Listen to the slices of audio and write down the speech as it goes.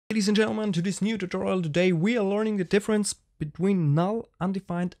Ladies and gentlemen, to this new tutorial today we are learning the difference between null,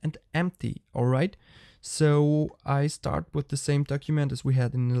 undefined and empty. Alright, so I start with the same document as we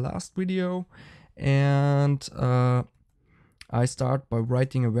had in the last video, and I start by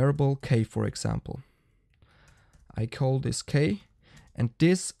writing a variable k, for example. I call this k, and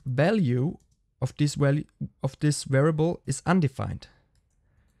this value of this variable is undefined.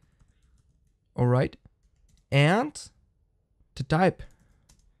 Alright, and the type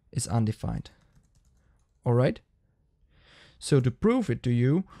is undefined. Alright, so to prove it to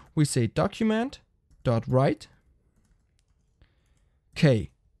you, we say document.write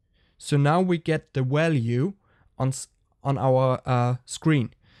k. So now we get the value on our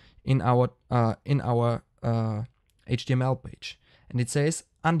screen in our HTML page, and it says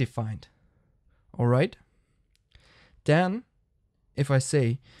undefined. Alright, then if I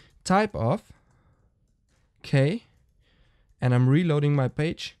say type of k and I'm reloading my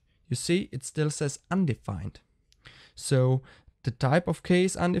page, you see it still says undefined. So the type of k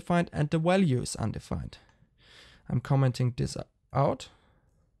is undefined and the value is undefined. I'm commenting this out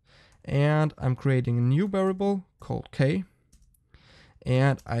and I'm creating a new variable called k,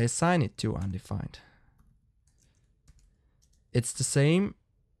 and I assign it to undefined. It's the same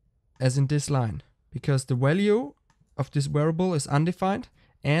as in this line, because the value of this variable is undefined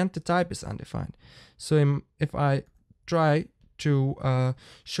and the type is undefined. So if I try to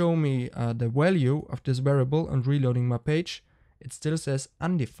show me the value of this variable and reloading my page, it still says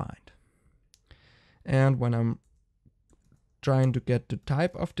undefined. And when I'm trying to get the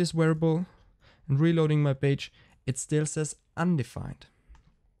type of this variable and reloading my page, it still says undefined.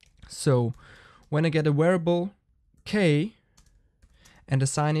 So when I get a variable k and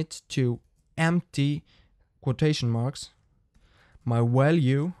assign it to empty quotation marks, my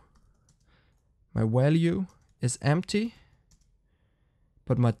value is empty,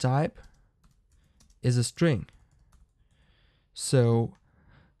 but my type is a string. So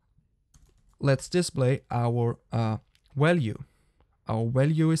let's display our value. Our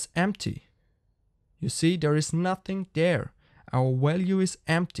value is empty. You see, there is nothing there. Our value is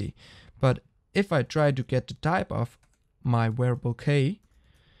empty. But if I try to get the type of my variable k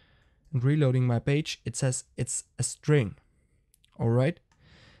and reloading my page, it says it's a string. Alright,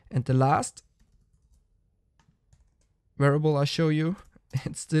 and the last variable I show you,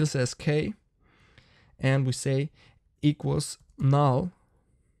 it still says k, and we say equals null.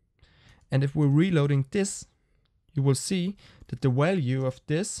 And if we're reloading this, you will see that the value of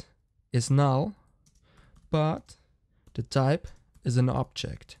this is null, but the type is an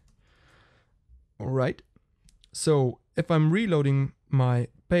object. Alright, so if I'm reloading my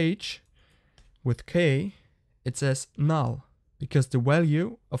page with k, it says null, because the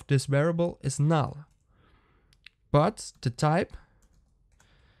value of this variable is null. But the type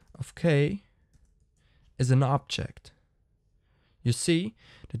of k is an object. You see,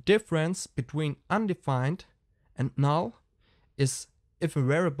 the difference between undefined and null is if a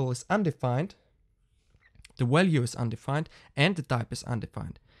variable is undefined, the value is undefined and the type is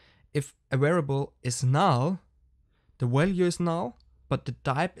undefined. If a variable is null, the value is null, but the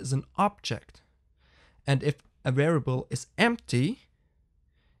type is an object. And if a variable is empty,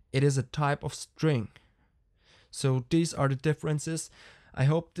 it is a type of string. So these are the differences. I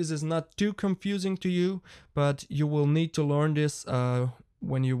hope this is not too confusing to you, but you will need to learn this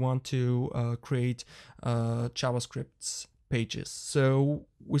when you want to create JavaScript pages. So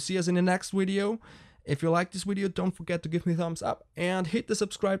we'll see us in the next video. If you like this video, don't forget to give me a thumbs up and hit the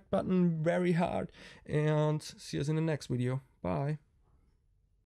subscribe button very hard, and see us in the next video. Bye.